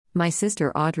My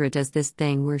sister Audra does this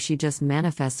thing where she just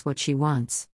manifests what she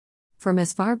wants. From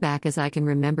as far back as I can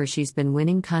remember, she's been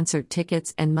winning concert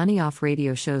tickets and money off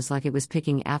radio shows like it was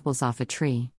picking apples off a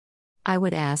tree. I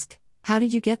would ask, "How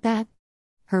did you get that?"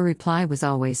 Her reply was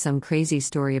always some crazy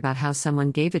story about how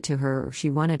someone gave it to her, or she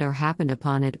won it, or happened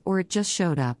upon it, or it just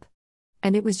showed up.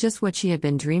 And it was just what she had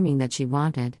been dreaming that she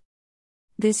wanted.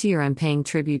 This year I'm paying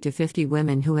tribute to 50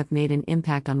 women who have made an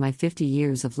impact on my 50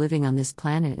 years of living on this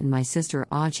planet, and my sister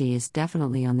Audrey is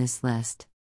definitely on this list.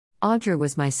 Audra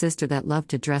was my sister that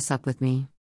loved to dress up with me.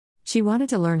 She wanted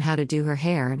to learn how to do her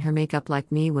hair and her makeup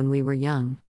like me when we were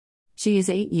young. She is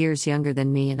 8 years younger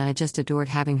than me, and I just adored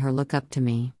having her look up to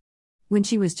me. When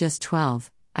she was just 12,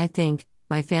 I think,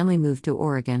 my family moved to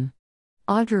Oregon.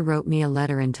 Audra wrote me a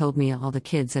letter and told me all the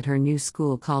kids at her new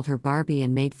school called her Barbie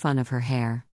and made fun of her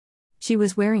hair. She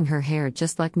was wearing her hair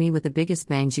just like me, with the biggest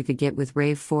bangs you could get with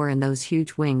Rave 4 and those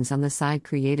huge wings on the side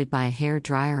created by a hair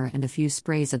dryer and a few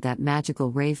sprays of that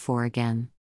magical Rave 4 again.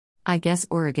 I guess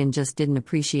Oregon just didn't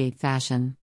appreciate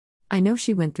fashion. I know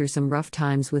she went through some rough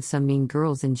times with some mean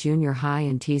girls in junior high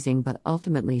and teasing, but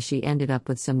ultimately she ended up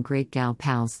with some great gal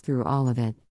pals through all of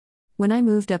it. When I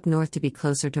moved up north to be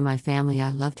closer to my family, I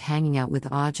loved hanging out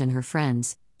with Audrey and her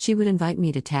friends. She would invite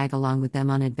me to tag along with them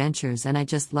on adventures, and I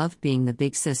just loved being the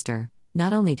big sister,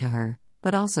 not only to her,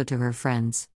 but also to her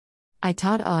friends. I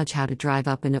taught Audrey how to drive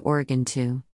up into Oregon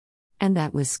too. And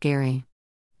that was scary.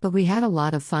 But we had a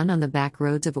lot of fun on the back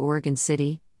roads of Oregon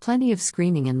City, plenty of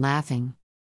screaming and laughing.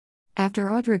 After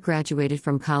Audra graduated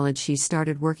from college, she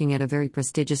started working at a very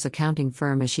prestigious accounting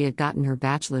firm, as she had gotten her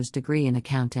bachelor's degree in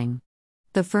accounting.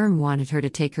 The firm wanted her to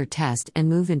take her test and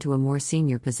move into a more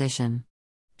senior position.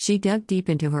 She dug deep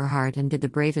into her heart and did the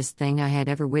bravest thing I had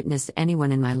ever witnessed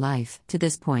anyone in my life, to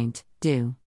this point,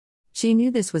 do. She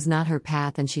knew this was not her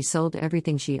path, and she sold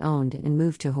everything she owned and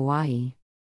moved to Hawaii.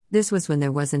 This was when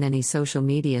there wasn't any social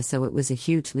media, so it was a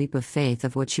huge leap of faith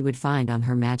of what she would find on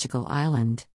her magical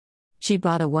island. She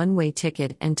bought a one-way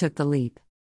ticket and took the leap.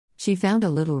 She found a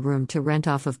little room to rent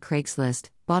off of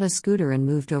Craigslist, bought a scooter, and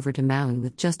moved over to Maui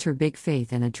with just her big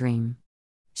faith and a dream.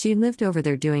 She lived over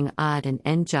there doing odd and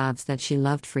end jobs that she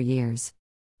loved for years.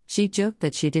 She joked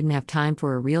that she didn't have time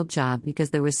for a real job because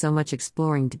there was so much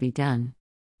exploring to be done.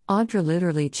 Audra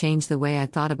literally changed the way I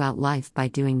thought about life by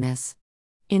doing this.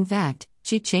 In fact,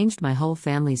 she changed my whole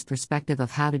family's perspective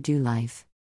of how to do life.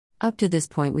 Up to this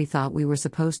point, we thought we were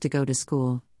supposed to go to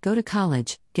school, go to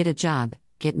college, get a job,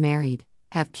 get married,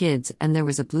 have kids, and there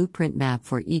was a blueprint map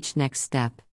for each next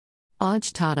step.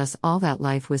 Audra taught us all that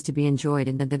life was to be enjoyed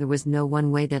and that there was no one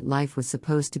way that life was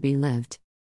supposed to be lived.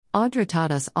 Audra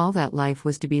taught us all that life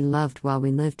was to be loved while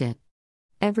we lived it.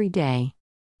 Every day.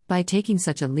 By taking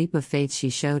such a leap of faith,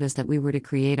 she showed us that we were to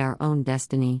create our own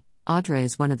destiny. Audra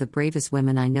is one of the bravest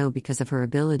women I know because of her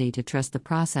ability to trust the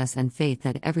process and faith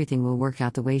that everything will work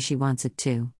out the way she wants it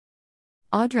to.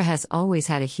 Audra has always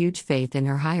had a huge faith in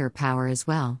her higher power as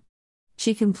well.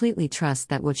 She completely trusts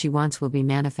that what she wants will be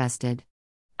manifested.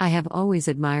 I have always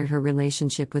admired her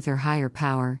relationship with her higher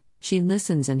power. She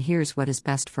listens and hears what is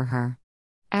best for her.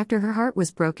 After her heart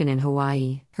was broken in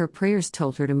Hawaii, her prayers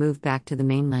told her to move back to the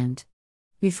mainland.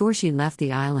 Before she left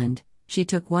the island, she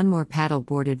took one more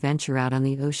paddleboard adventure out on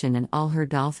the ocean, and all her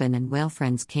dolphin and whale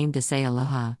friends came to say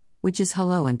aloha, which is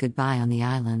hello and goodbye on the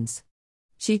islands.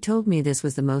 She told me this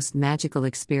was the most magical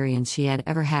experience she had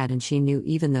ever had, and she knew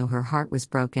even though her heart was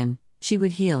broken, she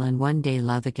would heal and one day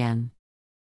love again.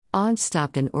 Audra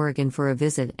stopped in Oregon for a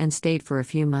visit and stayed for a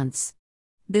few months.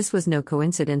 This was no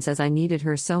coincidence, as I needed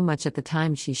her so much at the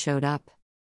time she showed up.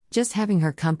 Just having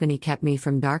her company kept me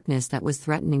from darkness that was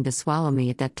threatening to swallow me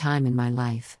at that time in my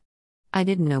life. I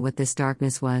didn't know what this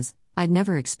darkness was. I'd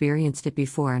never experienced it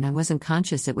before, and I wasn't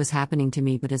conscious it was happening to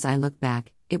me, but as I look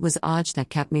back, it was Audra that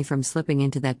kept me from slipping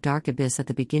into that dark abyss at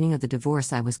the beginning of the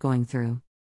divorce I was going through.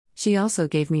 She also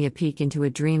gave me a peek into a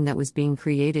dream that was being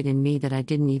created in me that I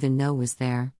didn't even know was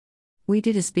there. We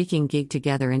did a speaking gig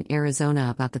together in Arizona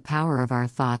about the power of our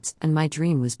thoughts, and my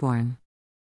dream was born.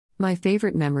 My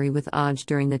favorite memory with Audra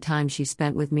during the time she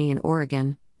spent with me in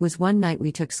Oregon was one night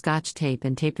we took Scotch tape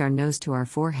and taped our nose to our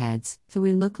foreheads so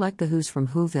we looked like the Who's from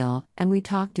Whoville, and we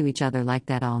talked to each other like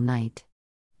that all night.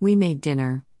 We made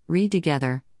dinner, read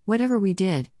together, whatever we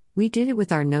did it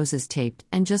with our noses taped,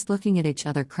 and just looking at each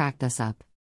other cracked us up.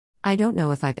 I don't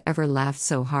know if I've ever laughed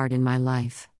so hard in my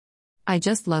life. I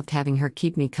just loved having her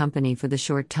keep me company for the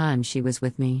short time she was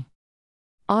with me.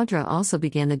 Audra also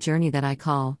began the journey that I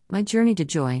call my journey to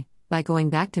joy, by going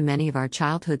back to many of our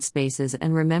childhood spaces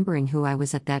and remembering who I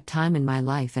was at that time in my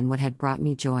life and what had brought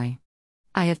me joy.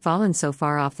 I had fallen so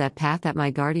far off that path that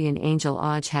my guardian angel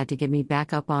Oj had to get me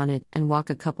back up on it and walk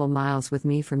a couple miles with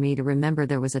me for me to remember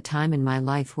there was a time in my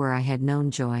life where I had known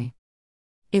joy.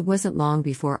 It wasn't long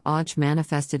before Oj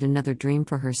manifested another dream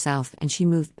for herself and she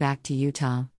moved back to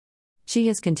Utah. She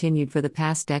has continued for the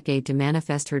past decade to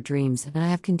manifest her dreams, and I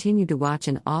have continued to watch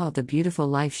in awe of the beautiful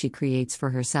life she creates for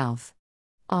herself.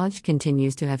 Oj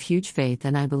continues to have huge faith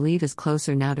and I believe is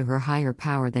closer now to her higher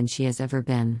power than she has ever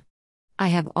been. I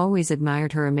have always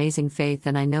admired her amazing faith,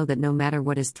 and I know that no matter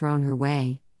what is thrown her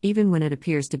way, even when it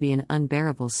appears to be an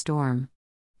unbearable storm,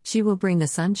 she will bring the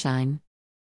sunshine.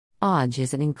 Oj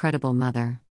is an incredible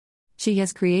mother. She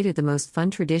has created the most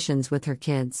fun traditions with her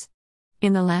kids.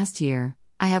 In the last year,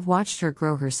 I have watched her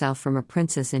grow herself from a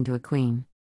princess into a queen.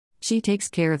 She takes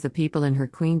care of the people in her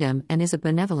queendom and is a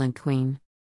benevolent queen.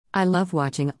 I love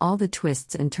watching all the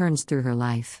twists and turns through her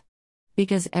life.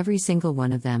 Because every single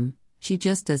one of them, she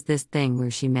just does this thing where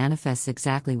she manifests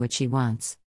exactly what she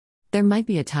wants. There might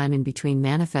be a time in between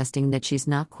manifesting that she's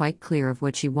not quite clear of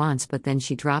what she wants, but then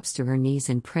she drops to her knees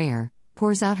in prayer,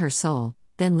 pours out her soul,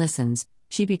 then listens,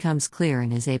 she becomes clear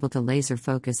and is able to laser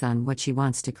focus on what she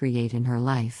wants to create in her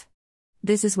life.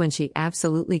 This is when she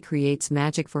absolutely creates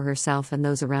magic for herself and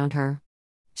those around her.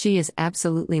 She is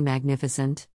absolutely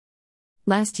magnificent.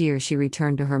 Last year she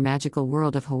returned to her magical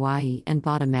world of Hawaii and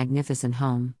bought a magnificent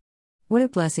home. What a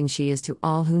blessing she is to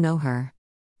all who know her.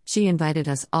 She invited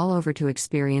us all over to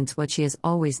experience what she has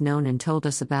always known and told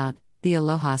us about, the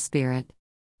Aloha Spirit.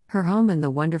 Her home and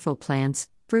the wonderful plants,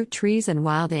 fruit trees and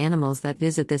wild animals that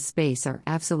visit this space are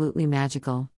absolutely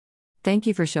magical. Thank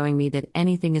you for showing me that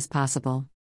anything is possible.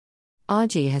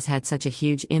 Oj has had such a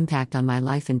huge impact on my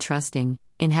life in trusting,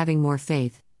 in having more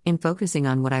faith, in focusing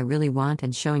on what I really want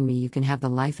and showing me you can have the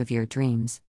life of your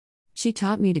dreams. She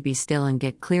taught me to be still and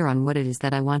get clear on what it is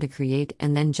that I want to create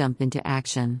and then jump into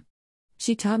action.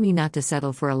 She taught me not to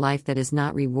settle for a life that is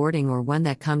not rewarding or one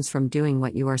that comes from doing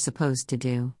what you are supposed to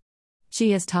do.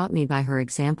 She has taught me by her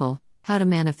example how to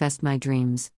manifest my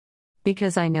dreams.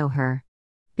 Because I know her.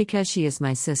 Because she is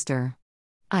my sister.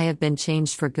 I have been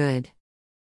changed for good.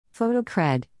 Photo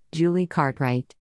cred, Julie Cartwright.